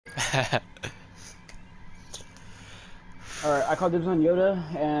Alright, I call dibs on Yoda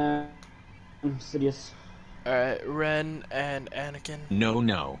and Sidious. Alright, Ren and Anakin.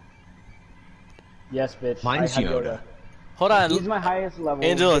 No. Yes, bitch. Mine's I have Yoda. Hold on. He's my highest level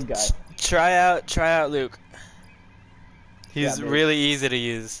Angel, good guy. try out Luke. He's Yeah, really easy to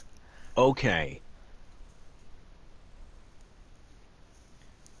use. Okay.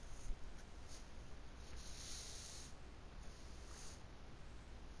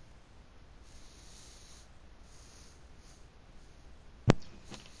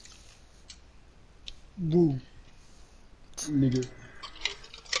 Woo. Nigga.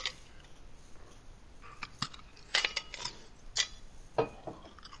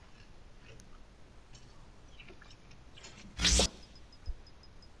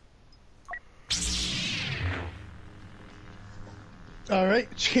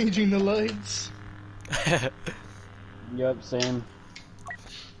 Alright, changing the lights. Yep, same.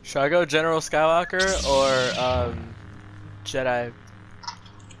 Should I go General Skywalker or Jedi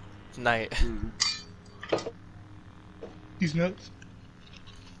Knight? He's nuts.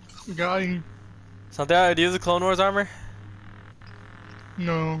 Got him. Something I would use the Clone Wars armor?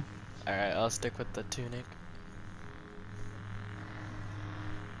 No. Alright, I'll stick with the tunic.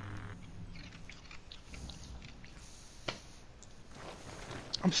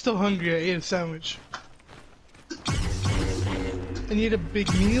 I'm still hungry. I ate a sandwich. I need a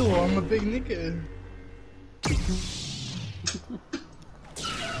big meal. I'm a big nigga.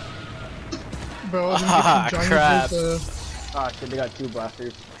 Bro, Ah, crap. Ah, shit, they got 2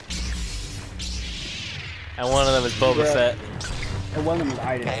 blasters. And one of them is Boba Yeah. Fett. And one of them is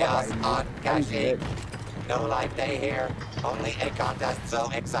Iden. Chaos Fuck on Iden. caching. No life day here. Only a contest so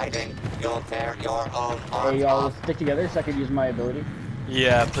exciting. You'll tear your own arms Hey, y'all, off. let's stick together so I can use my ability.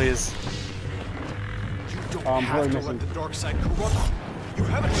 Yeah, please. Don't I'm have really to missing. let the dark side corrupt you. You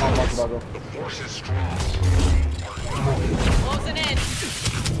have a Oh, choice. Buggle. The force is strong. Closing in.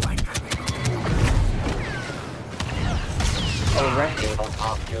 Oh, right. It'll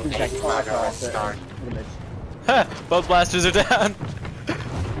off to Who's a that? Oh, I saw murderous it. start. Look at this. Ha! Both blasters are down.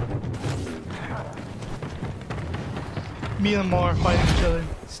 Me and Mar fighting each other.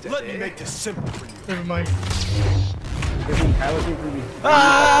 Let me make this simple for you. Never mind. Give me Kylo for me.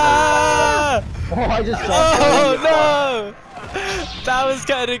 Ah! Oh, I just saw. Oh no! That was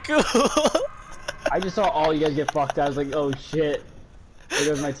kind of cool. I just saw all you guys get fucked. I was like, oh shit. There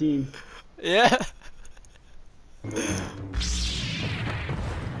goes my team. Yeah.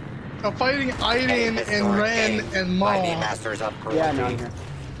 I'm fighting Iden and Ren and By the Maul. masters of cruelty. Yeah, no, I'm here.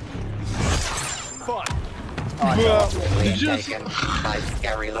 Fun. Bruh, Being just taken by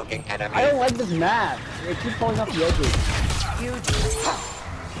scary looking enemies. I don't like this map. It keeps falling off the edges.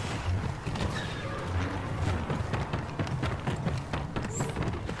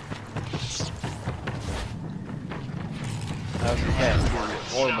 Okay.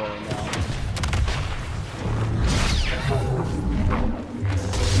 Horrible right now.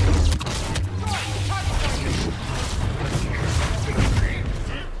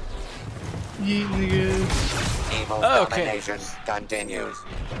 yeet niggas. Evil Okay. domination continues.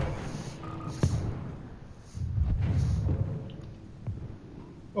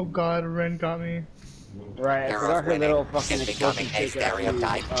 Oh god, Ren got me. Right, I Heroes forgot her winning little fucking is becoming explosive a shit to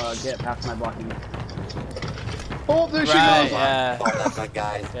stereotype. get past my blocking. Oh, there she Right, goes! yeah. For the good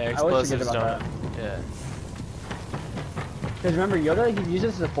guys. Yeah, I always forget explosives about don't. Yeah. Because remember, Yoda, he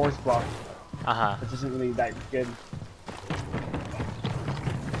uses as a force block, Uh-huh. which isn't really that good.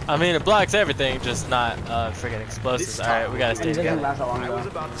 I mean, it blocks everything, just not friggin' explosives. Alright, we gotta And stay it doesn't together. last that long I was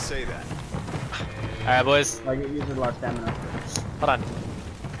though. about to say that. Alright, boys. Like, it uses a lot of stamina. Hold on.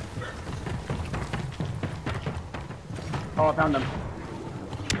 Oh, I found them.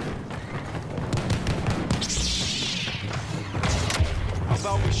 How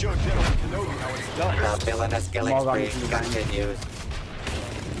about we show General Kenobi how it's done? The villainous killing All gone spree into the bank. continues.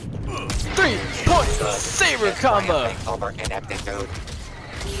 3-point saber Is combo. triumphing over ineptitude.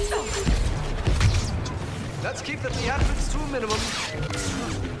 Let's keep the theatrics to a minimum.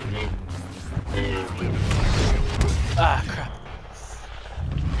 Ah, crap.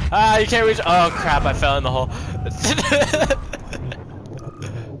 Ah, you can't reach. Oh, crap, I fell in the hole.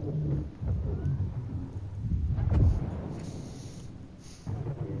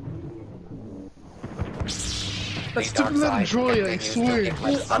 That stupid little droid, I swear.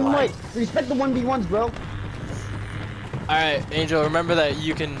 Dude, I'm like, respect the 1v1s, bro. Alright, Angel, remember that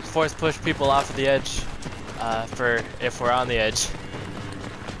you can force push people off of the edge for if we're on the edge.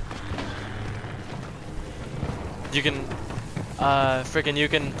 You can Freaking, you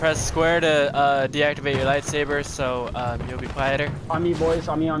can press square to deactivate your lightsaber, so you'll be quieter. On me, boys.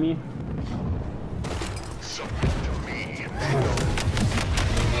 On me, on me.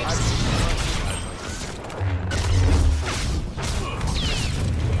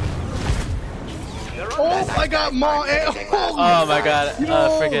 Oh, I got more. Oh my god,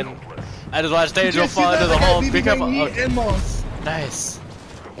 freaking. I just watched Angel fall into the hole. Pick up. Okay. Nice.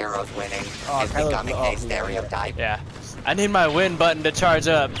 Heroes winning Oh, is Kylo's- becoming oh, a yeah. stereotype. Yeah. I need my win button to charge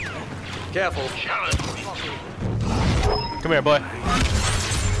up. Careful. Come here, boy.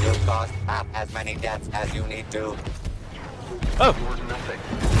 You caused half as many deaths as you need to. Oh.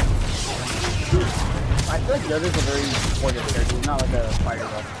 I feel like Yoda's a very supportive character. He's not like a fighter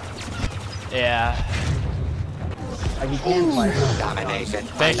though. Yeah. Like he can fight. Domination.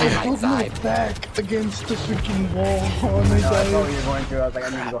 Thank on you. the I right put my side. back against the freaking wall on my No, that's what side. you're going through. I was like, I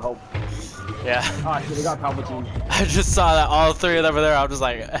need to go help. Yeah. Oh shit, they got Palpatine. I just saw that all three of them were there. I'm just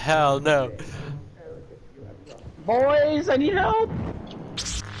like, hell no. Boys, I need help.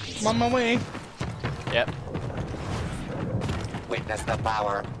 I'm on my way. Yep. Witness the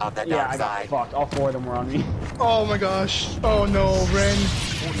power of the Yeah, dark I got side. fucked. All four of them were on me. Oh my gosh. Oh no, Ren.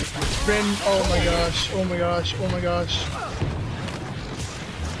 Ren, oh my gosh. Oh my gosh. Oh my gosh.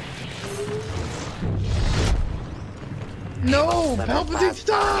 No, Palpatine,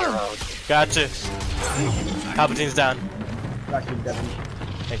 stop! Heroes. Gotcha. Palpatine's down. Actually, Devin.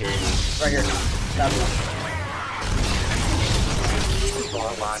 Thank you. Right here. Phasma.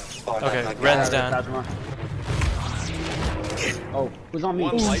 4-1 for the Okay, good Ren's guy. down. Phasma. Oh, who's on me?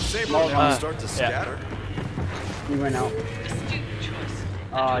 One lightsaber Oh, now start to yeah. scatter. He went out.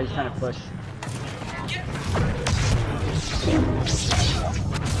 Oh, he's trying to push.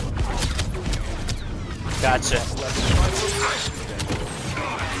 Gotcha.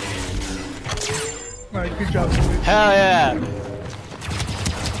 Alright, good job, dude. Hell yeah.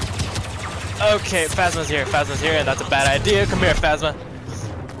 Okay, Phasma's here. Phasma's here, and that's a bad idea. Come here, Phasma.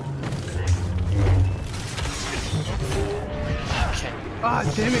 Okay.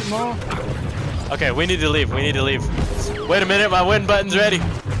 Ah, damn it, Mo. Okay, we need to leave. We need to leave. Wait a minute, my win button's ready.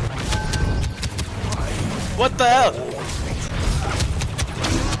 What the hell?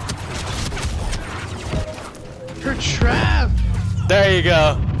 You're trapped! There you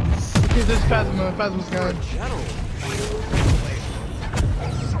go. Okay, this Phasma. Phasma's gone.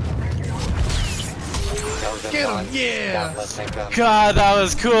 Chosen Get him, one, yeah. countless victims. God, that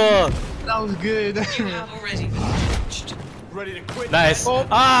was cool. That was good. Ready to quit? Nice. Oh,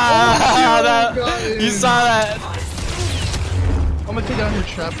 Ah, oh, that, God. you saw that. I'm gonna take down her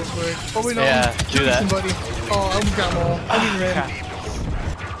trap real quick. Oh wait, no. Yeah, I'm do that. Somebody. Oh, I almost got them all. I mean, Ren.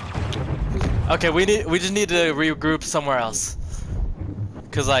 Okay, we just need to regroup somewhere else.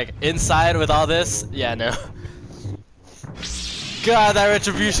 Cause like inside with all this, yeah, no. God, that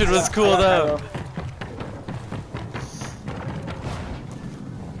retribution was cool though.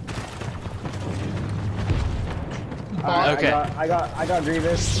 Alright, Okay. I got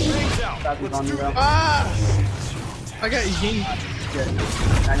Grievous. Things out. Phasma's Let's on me do though. it. Ah! I got yeet. Shit.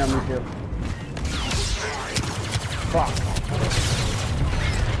 I know, me too. Fuck.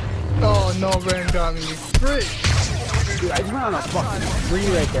 Oh no, Ren got me. Frick. Dude, I just went on a fucking tree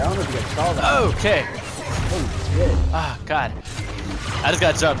right there. I don't know if you guys saw that. Okay. Holy shit. Ah, God. I just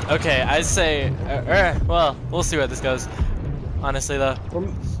got jumped. Okay, I say, well, we'll see where this goes. Honestly though.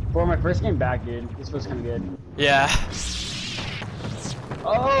 For my first game back, dude, this was kind of good. Yeah.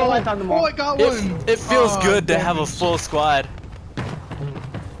 Oh, I found them Oh, all. I got one. It feels Oh, good to damn have a it. full squad.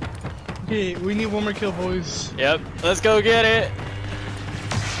 Okay, we need one more kill, boys. Yep. Let's go get it.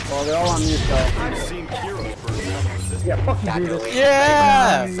 Well, they're all on me, so. I've seen heroes burn up. Yeah, fuck you, That Grievous. really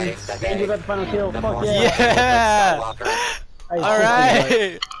Yeah. saves the Angel day. got the final kill. The Fuck more yeah. Yeah. Skywalker. Hey, All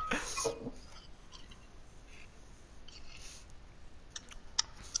shit, right.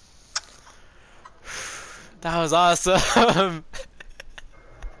 That was awesome.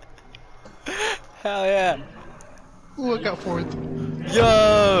 Hell yeah. Ooh, I got fourth.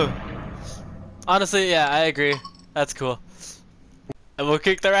 Yo. Honestly, yeah, I agree. That's cool. And we'll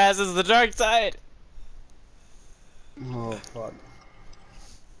kick their asses to the dark side. Oh, fuck.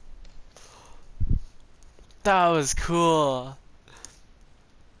 That was cool.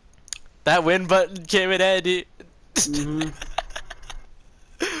 That win button came in handy. Mm-hmm.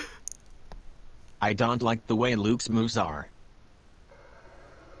 I don't like the way Luke's moves are.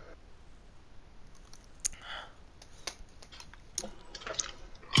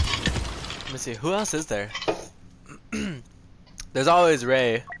 Let me see, who else is there? There's always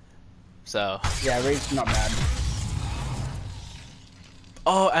Ray. So. Yeah, Ray's not bad.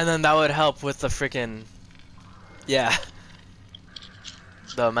 Oh, and then that would help with the freaking. Yeah.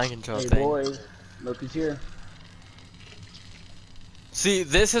 the mind control Hey thing. boys, look who's here. See,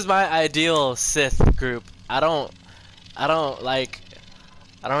 this is my ideal Sith group. I don't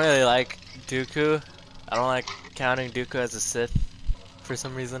really like Dooku. I don't like counting Dooku as a Sith for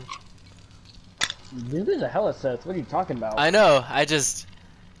some reason. Dooku's a hella Sith. What are you talking about? I know. I guess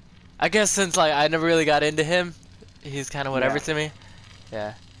since like I never really got into him, he's kind of whatever Yeah. to me.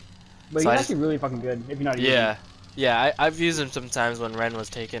 Yeah. But so he's I actually really fucking good. If you're not using Yeah. him. Yeah. I've used him sometimes when Ren was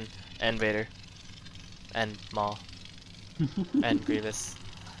taken, and Vader, and Maul, and Grievous.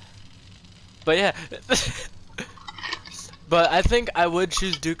 But yeah. But I think I would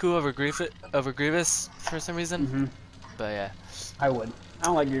choose Dooku over Grievous for some reason. Mhm. But yeah. I would. I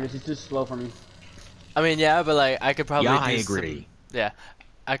don't like Grievous. He's too slow for me. I mean, yeah, but like I could probably Yeah, do I agree. Yeah.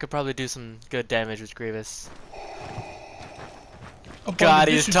 I could probably do some good damage with Grievous. Upon God,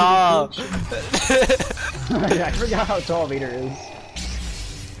 the he's dishes of tall. I forgot how tall Vader is.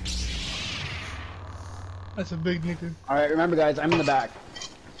 That's a big nigga. Alright, remember guys, I'm in the back.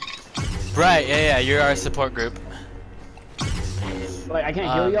 Right, yeah, you're our support group. Like, I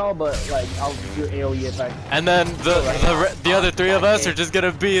can't heal y'all, but like, I'll do AoE effect. And then the other three of us are just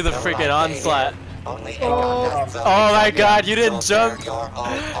gonna be the freaking onslaught. Only a contest so Oh my exciting, God, you didn't you'll jump. tear your own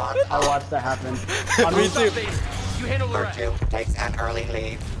arm I out. watched that happen. Me too. You handle the rest. Virtue takes an early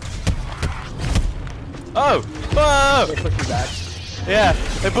lead. Oh! Whoa! They push you back. Yeah,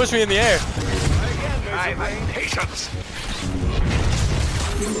 they pushed me in the air. I have patience.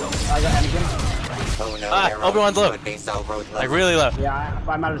 I got Anakin. Who knew Ah, heroes Obi-Wan's low. would be so ruthless? Like really low. Yeah,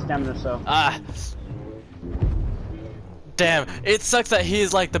 I'm out of stamina, so. Ah. Damn, it sucks that he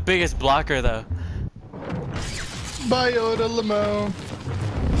is like the biggest blocker though. Bye, Yoda Limo.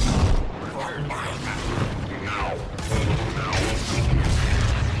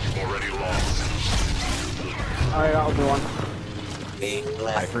 Alright, I'll do one. The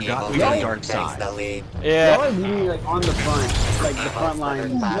less I forgot evil we got team dark takes side. the lead. Y'all Yeah. are leading like on the front, like the front line.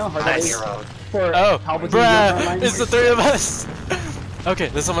 You know how hard that Nice. is Heroes. for Oh, Palpatine to be on the front bruh, line? it's the three of us. Okay,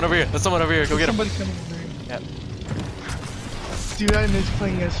 there's someone over here. There's someone over here. Go get him. Somebody coming over here. Yep. Dude, I miss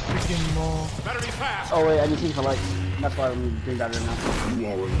playing as freaking Maul. Better be fast. Oh wait, I just need to like. That's why I'm doing that right now.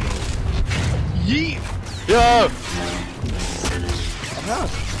 Yeet! Yo!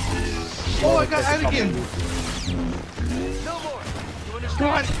 Oh, I got Anakin! No more. You understand? Come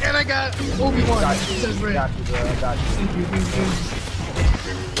on, and I got Obi-Wan. Got It you, says red. got you, bro. I got you. Thank you, thank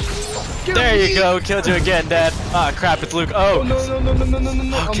you. There you go. Killed you again, Dad. Ah, crap. It's Luke. Oh, Oh. no, no, no, no, no, no, no,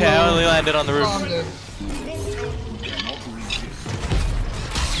 no. Okay, I only landed on the Oh, I'm roof. dead.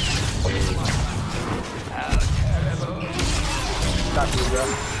 Got you, bro.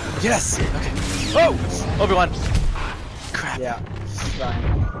 Yes. Okay. Oh, Obi-Wan. Crap. Yeah.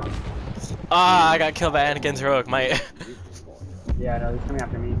 Fine. Ah, I got killed by Anakin's heroic might. Yeah, no, he's coming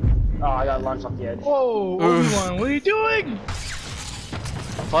after me. Oh, I got launched off the edge. Whoa, Obi-Wan, what are you doing?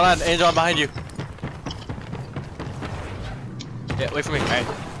 Hold on, Angel, I'm behind you. Yeah, wait for me. Alright.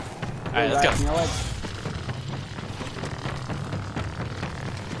 Alright, let's You go. know what?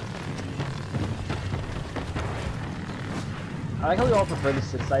 I like how we all prefer the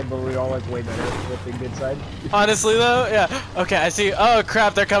Sith side, but we all like way better with the good side. Honestly, though, yeah. Okay, I see. Oh,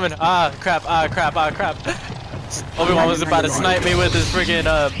 crap, they're coming. Ah, crap, ah, crap, ah, crap. Obi-Wan was about to snipe me with his freaking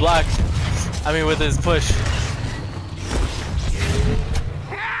block. I mean, with his push.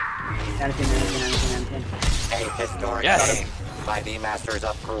 Anakin. A historic Yes. game by the masters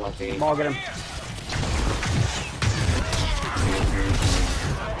of cruelty. Maul, get him.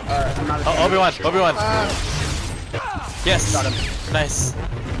 Alright, I'm not a Oh, Obi-Wan. Yes. Got him. Nice.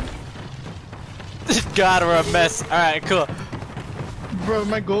 God, we're a mess. Alright, cool. Bro,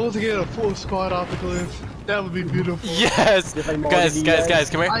 my goal is to get a full squad off the cliff. That would be beautiful. Yes. Just like Maul Guys, did guys, you guys,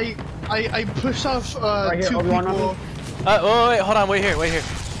 come here. I pushed off Right here, 2 Obi-Wan on people. me. Oh, wait, hold on, wait here.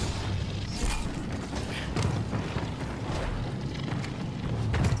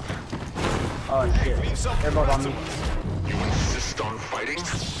 Oh shit. They're both on me.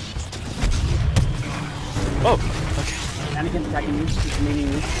 Oh, okay. Anakin's attacking me. He's meeting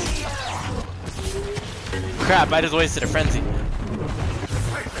me. Crap, I just wasted a frenzy.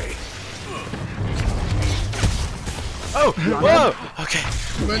 Oh, whoa. Okay.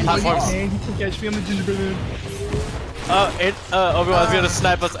 Run, Platforms. He can catch me on the gingerbread man. Obi-Wan's gonna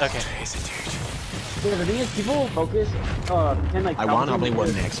snipe us. Okay. Yeah, the thing is, people focus, pretend like I want Palpatine only one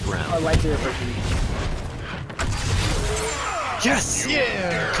is next a round. lightsaber person. Yes.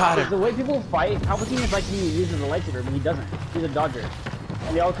 Yeah! Caught The him. way people fight, Palpatine is like he uses a lightsaber, but he doesn't. He's a dodger.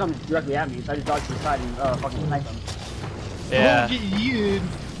 And they all come directly at me, so I just dodge to the side and fucking snipe them. Yeah. Don't get yeeted.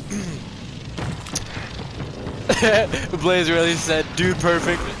 Blaze really said Dude,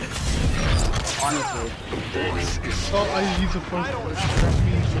 perfect. Honestly. Oh, I use a force.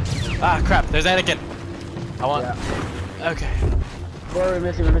 Ah, crap. There's Anakin. I want. Yeah. Okay. What are we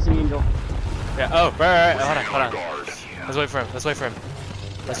missing? We're missing Angel. Yeah. Oh, right. Hold on. Let's wait for him.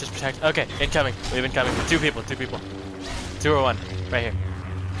 Let's just protect. Okay, incoming. We have incoming. Two people. 2 or 1. Right here.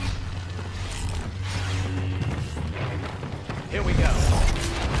 Here we go.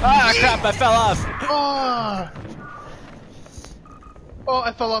 Ah, crap. I fell off. Ah! Oh,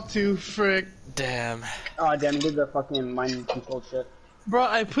 I fell off too. Frick. Damn. Oh damn, he did the fucking mind control shit. Bro,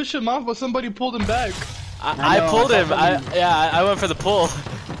 I pushed him off, but somebody pulled him back. I know, pulled him. I I went for the pull.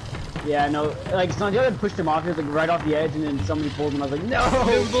 Yeah, no, like Sanjay pushed him off. He was like right off the edge, and then somebody pulled him. I was like, no.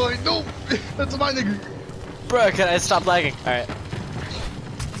 This boy, no, that's my nigga. Bro, can I stop lagging? Alright.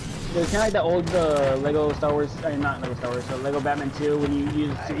 It's kind of like that old Lego Star Wars. I mean, not Lego Star Wars. Lego Batman 2 when you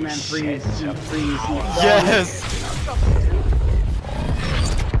use Superman freeze. Yes.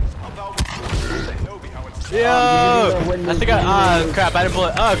 Yo! I think crap, I didn't pull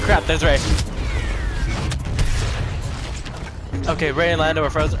it. Oh crap, there's Ray. Okay, Ray and Lando are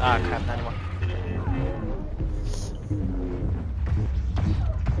frozen. Ah crap, not anymore.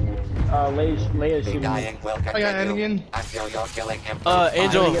 Leia's The shooting. dying will I got continue Anakin. until you're killing him.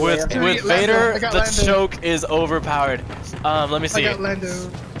 Angel, I with get Vader, I got the Lando. choke is overpowered. Let me I see. got Lando.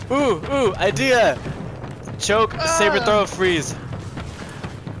 Ooh, idea! Choke, saber throw, freeze.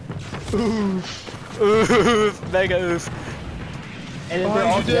 Oof. Oof, mega oof. And then they're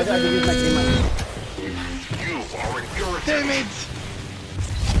all together. I can use my team. Damn it!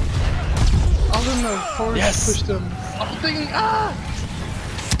 I was in the force. Yes. Pushed him. I was thinking,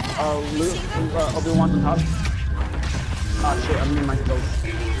 Luke, Obi-Wan's on top. Oh shit, I'm getting my kills.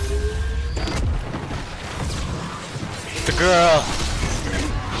 The girl.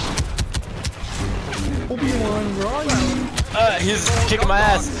 Obi-Wan, where are you? He's kicking my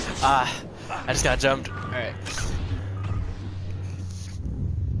ass. I just got jumped. Alright.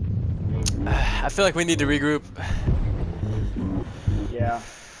 I feel like we need to regroup. Yeah.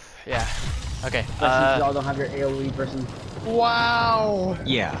 Yeah. Okay. Especially if y'all don't have your AoE person. Wow.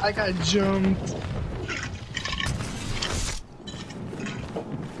 Yeah. I got jumped.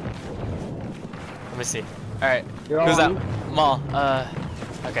 Let me see. Alright. You're all Who's that? on Maul.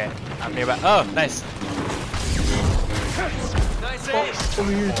 Okay. I'm nearby. Oh, nice. Nice ace.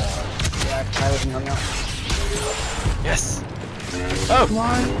 Over here. Yeah, Tyler's hung out. Yes. Come Oh,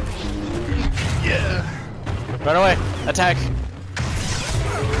 on. Yeah. run away. Attack.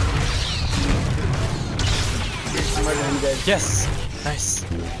 I'm right behind you guys. Yes. Nice.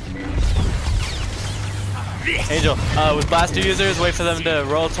 Angel, with blaster users, wait for them to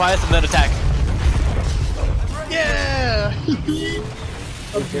roll twice and then attack. Yeah.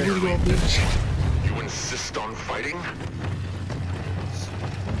 Okay, here we go, bitch. You insist on fighting?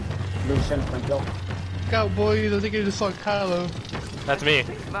 Luke's trying to flank y'all. Cowboys, I think I just saw Kylo. That's me.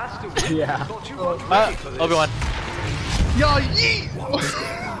 Yeah. Obi-Wan. Yo, yeet!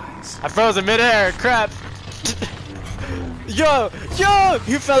 I froze in midair. Crap. Yo,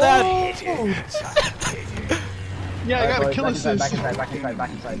 you fell down. Yeah, I got a kill Back inside, assist.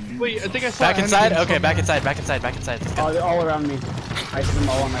 back inside. Wait, I think I saw Back inside? Anakin Okay, from back there. inside. Let's go. Oh, they're all around me. I see them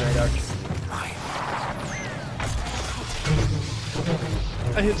all on my radar.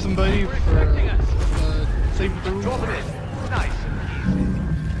 I hit somebody for save through. Drop it in. Nice.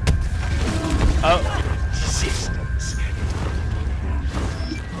 Oh,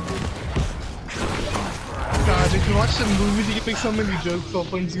 God, if you watch some movies, you can make so many jokes while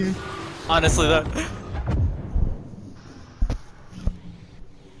playing this game. honestly though.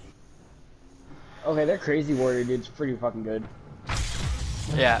 Okay, their crazy warrior dude's pretty fucking good.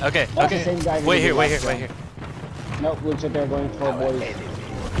 Yeah, okay. That's the same guy who Wait did here, the wait last here. round. Nope, Luke's up there going for boys.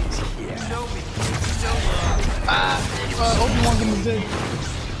 Obi-Wan is dead.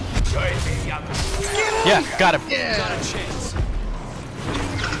 Yeah, got him. Yeah.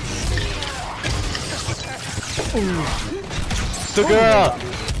 The girl.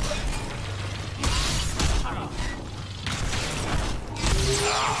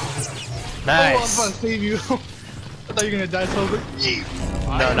 Oh, I was Nice. about to save you. I thought you were gonna die, so I was like, yeet.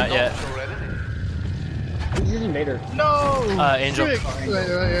 No, not yet. Who's using Vader? No! Angel. Frick.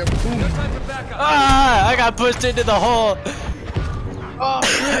 Right. Boom. Ah, I got pushed into the hole. Oh,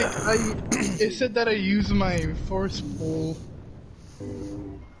 frick. It said that I used my force pull.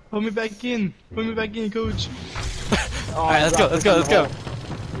 Put me back in. Put me back in, coach. Oh, Alright, let's go.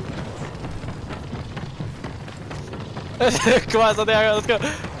 Come on, Santiago, let's go.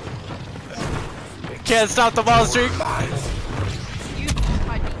 Can't stop the ball streak. Come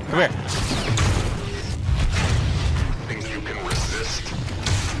here. Think you can resist?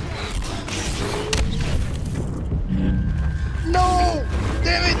 No!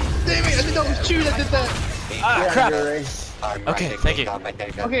 Damn it! Damn it! I think that was Chew that did that. Ah, Yeah, crap. you're right. Okay, thank you.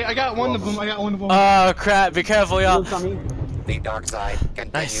 Okay, I got one of them. Oh crap! Be careful, y'all. Luke's on me. The dark side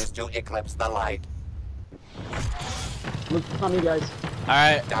continues Nice. to eclipse the light. Luke's on me, guys. All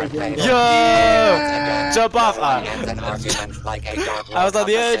right. Dark Thank you. Vader Yo! again. Jump off! No one ends an argument like a dark I was lord on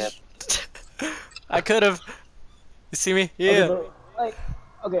the ship. edge. I could have. You see me? Okay, Yeah. but, like,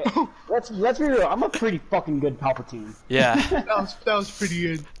 okay, let's be real. I'm a pretty fucking good Palpatine. Yeah. That was pretty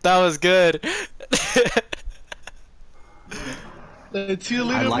good. That was good. Let's see the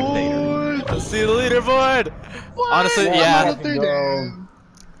I like Vader. leaderboard. Let's see the leaderboard. Honestly, Yeah, yeah. I'm Third Go. down.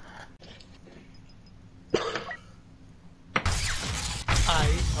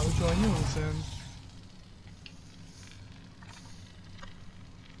 I'll join you, Sam.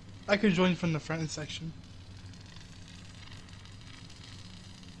 I could join from the front section.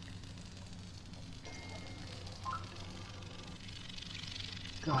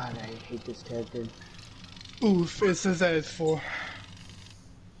 God, I hate this character. Oof, it says that it's 4.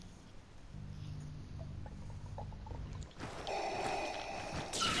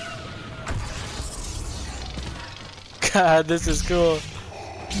 God, this is cool.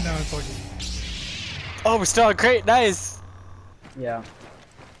 No, it's okay. Oh, we're still on crate. Nice. Yeah.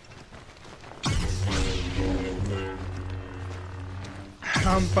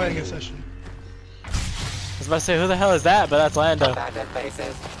 I'm fighting a session. I was about to say, who the hell is that? But that's Lando. Abandoned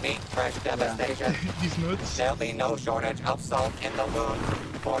bases meet fresh devastation. These notes. There'll be no shortage of salt in the wound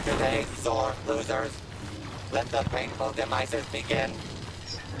for today's sore losers. Let the painful demises begin.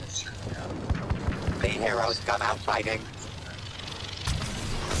 The heroes come out fighting.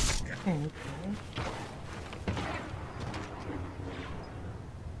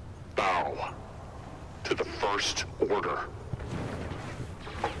 Bow to the First Order.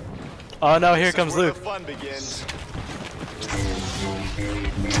 Oh no, here This is comes where Luke. the fun begins.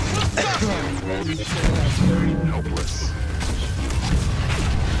 Helpless.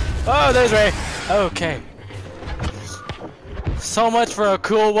 Oh, there's Ray. Okay. So much for a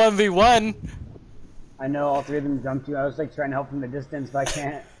cool 1v1. I know all three of them jumped you. I was like trying to help from the distance, but I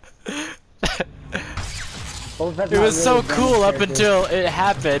can't. Boba Fett's It not was so really a cool up character. until it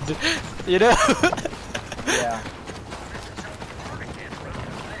happened. You know? Yeah.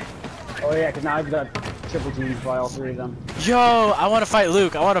 Oh yeah, because now I've got triple teams by all three of them. Yo, I want to fight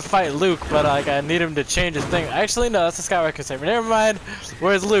Luke. I want to fight Luke, but like I need him to change his thing. Actually, no, that's a Skywalker saber. Never mind.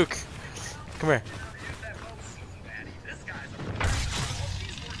 Where's Luke? Come here.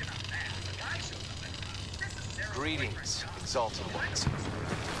 Greetings, exalted ones.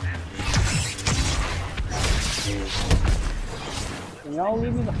 Can y'all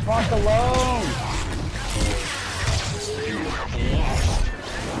leave me the fuck alone?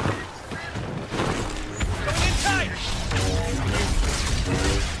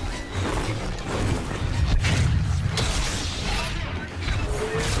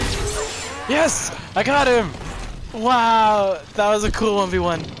 Yes, I got him. Wow, that was a cool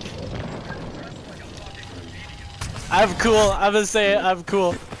 1v1. I'm cool. I'm gonna say it. I'm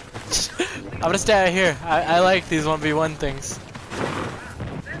cool. I'm gonna stay out here. I like these 1v1 things.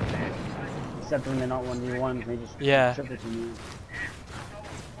 Except when they're not 1v1s, they just Yeah. triple team you.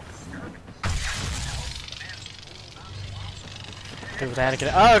 Good with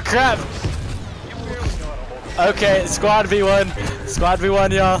Anakin. Oh crap! Okay, squad v1. Squad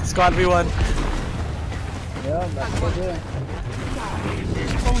v1, y'all. Squad v1. Yeah, that's what we're doing.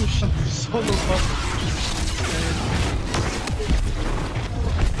 Oh, shit. Solo buff.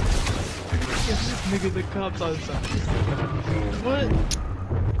 This nigga the cops outside.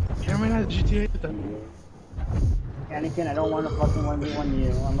 What? Cameron has GTA with that. Anakin, I don't want to fucking 1v1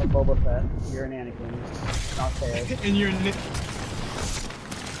 you. I'm a Boba Fett. You're an Anakin. Not fair. And you're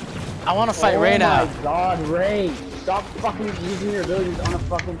I want to fight Ray now. Oh my god, Ray! Stop fucking using your abilities on a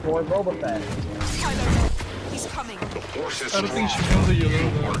fucking poor Boba Fett. He's coming. The force is I don't think strong, she knows that you're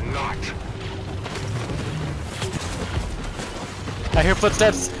low or though. not. I hear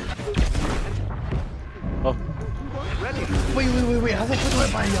footsteps. Oh. Wait. How's that put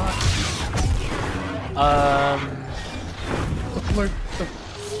right by yacht?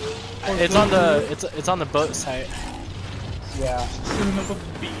 It's on the it's on the boat site. Yeah. Swimming up a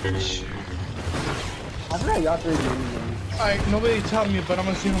beach. I forgot y'all three doing anything. Alright, nobody tell me, but I'm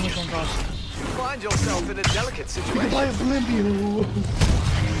gonna see how much one costs. You find yourself in a delicate You can buy situation. a Blimpio.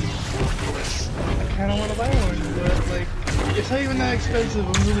 I kinda wanna buy one, but like, it's not even that expensive.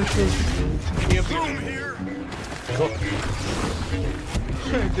 I'm really sure it's gonna be Boom here.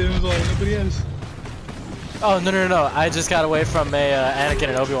 There's like nobody else. Oh no! I just got away from a Anakin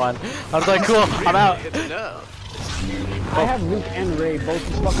and Obi-Wan. I was like, cool, I'm out. Hit the nerve. I have Luke and Ray both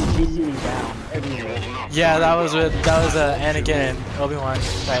just fucking chasing me down everywhere. Yeah, that was Anakin and Obi-Wan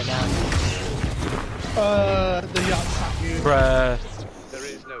right now. The yacht's not here. Bruh.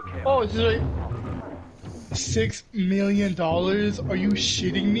 Oh, it's like $6 million? Are you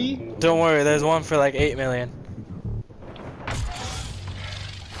shitting me? Don't worry, there's one for like 8 million.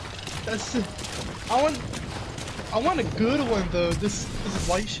 That's I want a good one though. This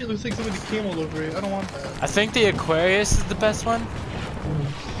white shit looks like somebody came all over it. I don't want that. I think the Aquarius is the best one.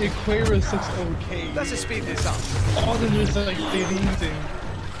 The Aquarius looks okay. Let's just speed this up. All the news are like fittings and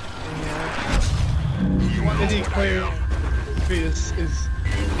yeah. The Aquarius is.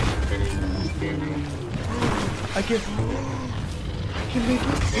 I can make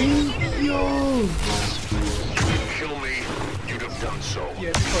it ink, yo. Kill me, you'd have done so. Yeah,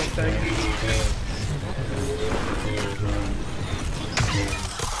 of course, that.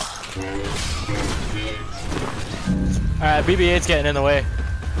 Alright, BB-8's getting in the way.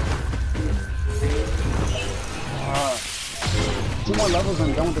 2 more levels and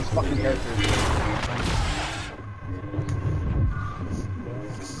I'm done with this fucking character.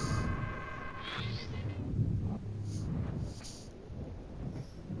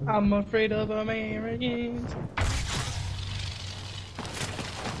 I'm afraid of Americans.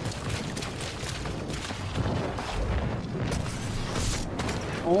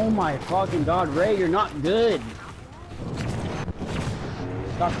 Oh my fucking god, Ray, you're not good.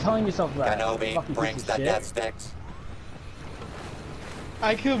 Stop telling yourself that. Kenobi Fucking brings piece the of shit. death sticks.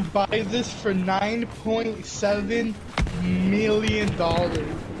 I could buy this for $9.7 million.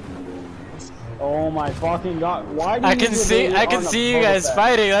 Oh my fucking god, why do I you can see you guys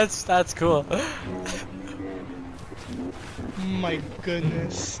fighting. That's cool. My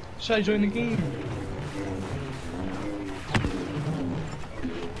goodness. Should I join the game?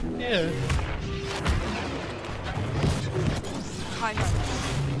 Yeah. Kylo.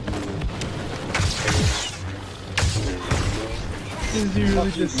 This dude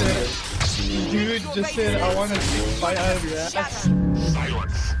really just said, I want to bite out of your ass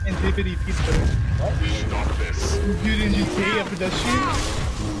Silence. and dippity pizza. Stop this. Dude in GTA, a pedestrian?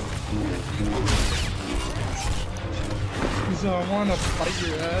 So I want to bite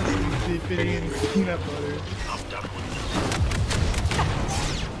your ass and dip it in peanut butter.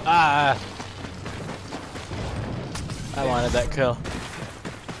 Ah. I wanted that kill.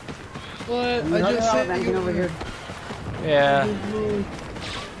 What? You I know just that said Anakin over here. Yeah.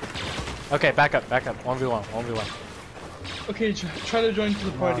 Okay, back up. 1v1. Okay, try to join to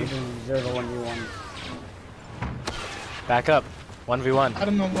the party. 0-1v1. Back up. 1v1. I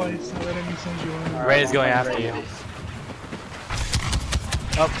don't know why it's not letting me send you in. Ray's going after you.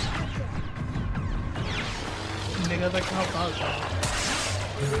 Oh. Nigga, like how about that?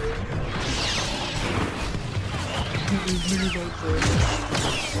 These niggas don't say.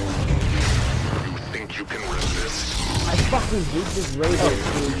 You think you can resist? I fucking hate this Razor,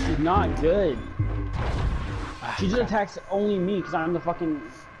 dude. She's not good. She just attacks only me because I'm the fucking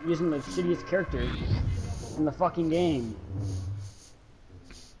using the shittiest character in the fucking game.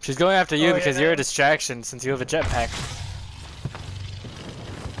 She's going after you Oh, because yeah. you're a distraction since you have a jetpack.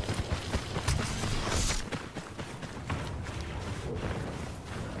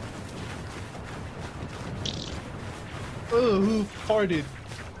 Oh, who farted?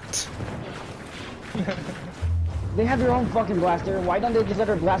 They have their own fucking blaster. Why don't they just let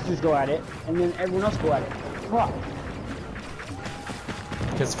our blasters go at it and then everyone else go at it? Fuck.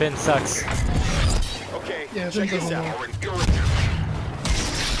 Because Finn sucks. Okay, Yeah, check Finn's this a out. homo. We're in irritant.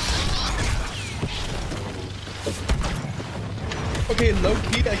 Okay, low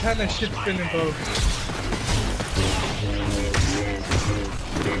key, I kinda shit spinning both.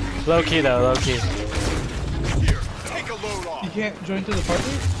 Low key though, low key. Here, take a load off. You can't join to the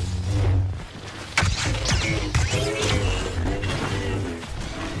party?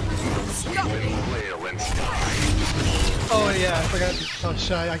 Flail and die. Oh yeah, I forgot to tell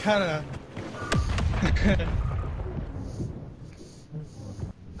Shy. I kinda...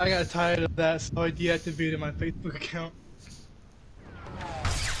 I got tired of that, so I deactivated my Facebook account.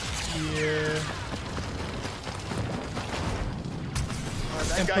 Yeah.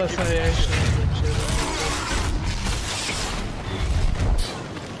 That And guy plus gives I actually...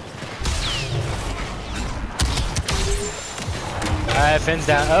 Alright, Finn's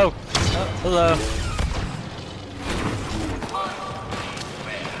down. Oh, hello.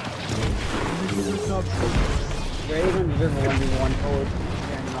 Raven deserves a 1v1 forward.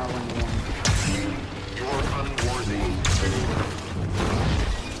 Yeah, not 1v1. You're unworthy.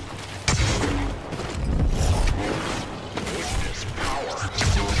 Witness power.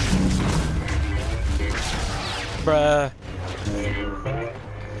 Bruh.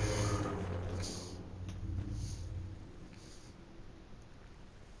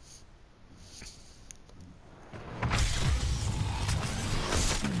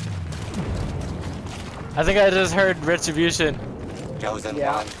 I think I just heard retribution. Chosen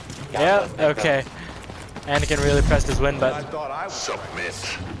Yeah. one. Yeah, Countless victims. okay. Anakin really pressed his win I button. thought I was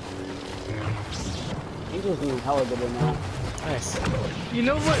submit. Angel's doing hella good right now. Nice. You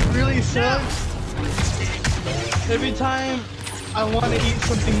know what really sucks? Every time I want to eat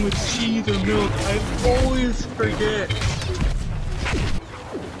something with cheese or milk, I always forget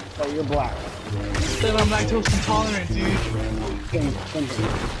Oh, you're black. that I'm lactose intolerant, dude. Same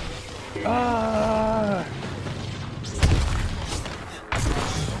thing. Ah.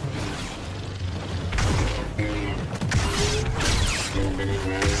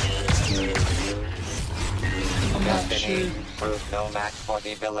 I'm not Destiny sure. proved no match for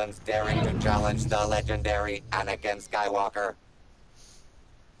the villains daring to challenge the legendary Anakin Skywalker.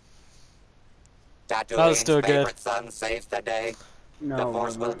 Tatooine's still good. favorite son saves the day. No, The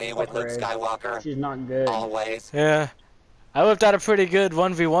Force will be with Luke Skywalker She's not good. always. Yeah. I whipped out a pretty good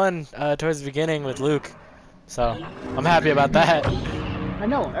 1v1 towards the beginning with Luke. So, I'm happy about that. I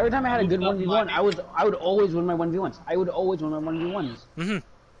know. Every time I had a good 1v1, I would always win my 1v1s. I would always win my 1v1s.